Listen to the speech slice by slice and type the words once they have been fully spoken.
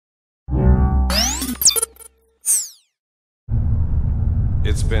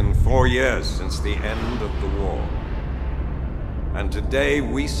It's been 4 years since the end of the war. And today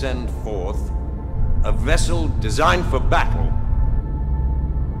we send forth a vessel designed for battle,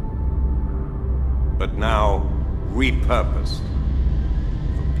 but now repurposed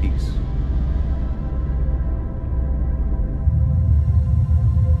for peace.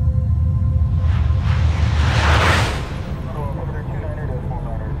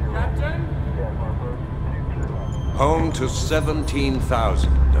 Home to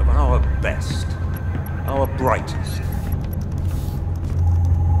 17,000 of our best, our brightest.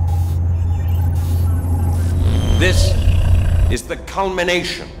 This is the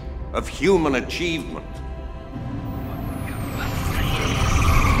culmination of human achievement.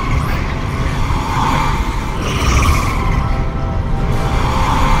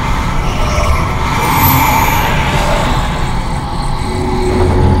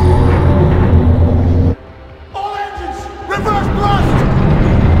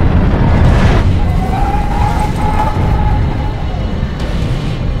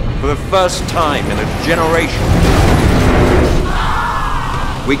 For the first time in a generation,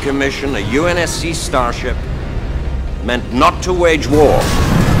 we commission a UNSC starship meant not to wage war,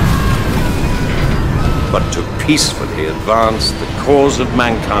 but to peacefully advance the cause of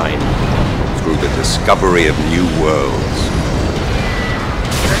mankind through the discovery of new worlds.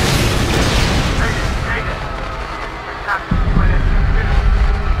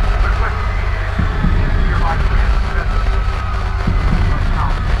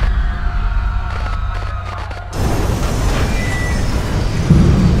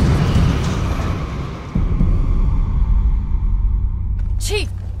 Chief!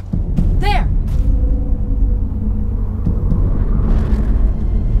 There!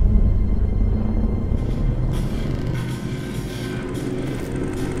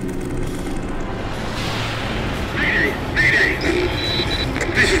 Mayday! Mayday!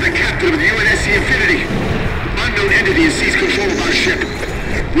 This is the captain of the UNSC Infinity. Unknown entity has seized control of our ship.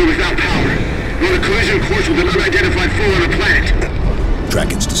 We're without power. We're on a collision course with an unidentified foe on a planet.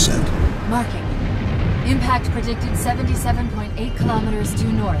 Track its descent. Marking. Impact predicted 77.8 kilometers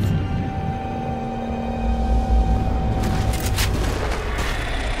due north.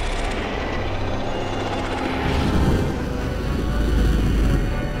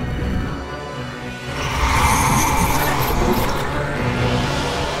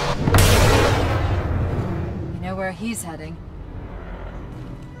 You know where he's heading?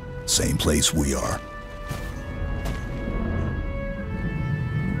 Same place we are.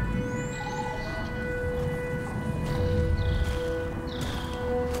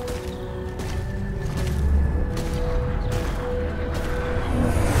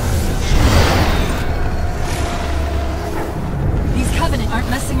 Aren't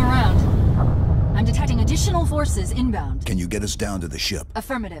messing around. I'm detecting additional forces inbound. Can you get us down to the ship?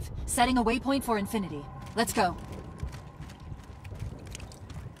 Affirmative. Setting a waypoint for Infinity. Let's go.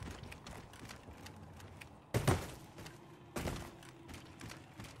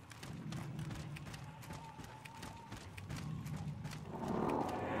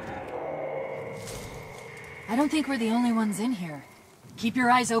 I don't think we're the only ones in here. Keep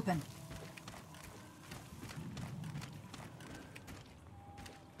your eyes open.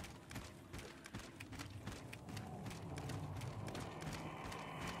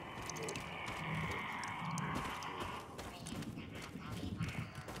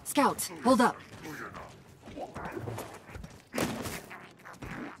 Scouts, hold up.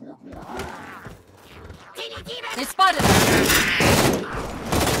 They spotted us!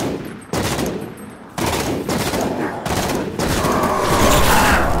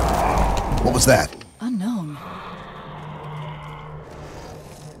 What was that? Unknown.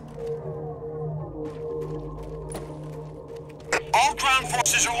 All ground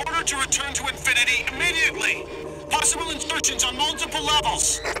forces are ordered to return to Infinity immediately. Possible insertions on multiple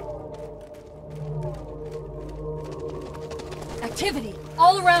levels. Activity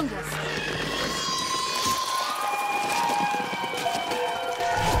all around us.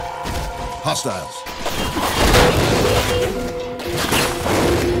 Hostiles.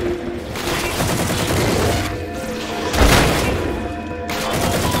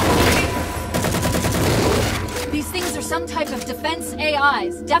 These things are some type of defense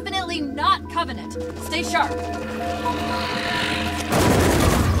AIs. Definitely not Covenant. Stay sharp.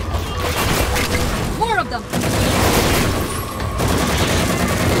 More of them!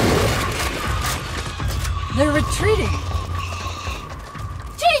 They're retreating.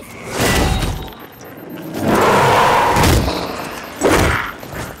 Chief!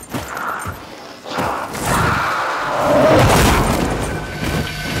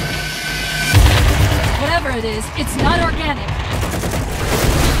 Whatever it is, it's not organic.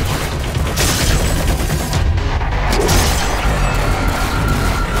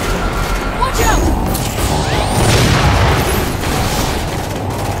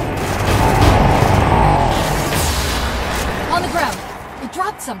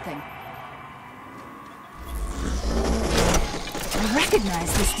 spot something. I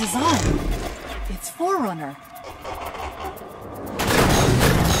recognize this design. It's Forerunner.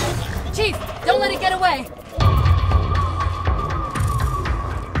 Chief, don't let it get away!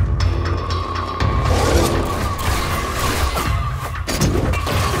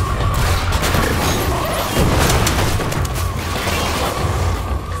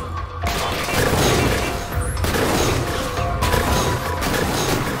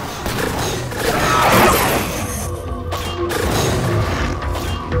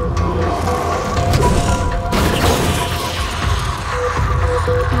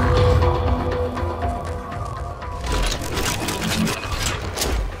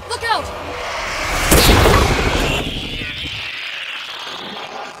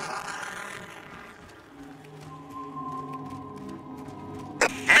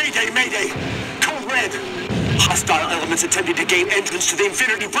 Mayday! Code Red! Hostile elements attempting to gain entrance to the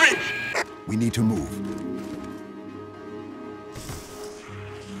Infinity Bridge! We need to move.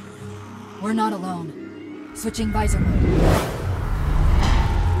 We're not alone. Switching visor mode.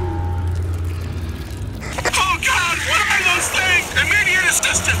 Oh God! What are those things? Immediate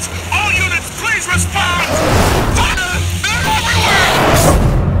assistance! All units, please respond! Fire! They're everywhere!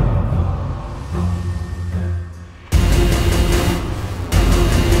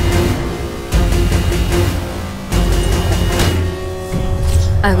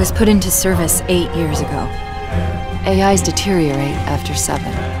 I was put into service 8 years ago. AIs deteriorate after 7.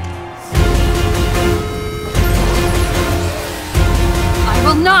 I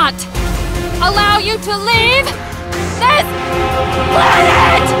will not allow you to leave this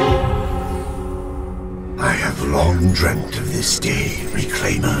planet! I have long dreamt of this day,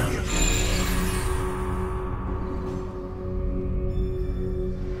 Reclaimer.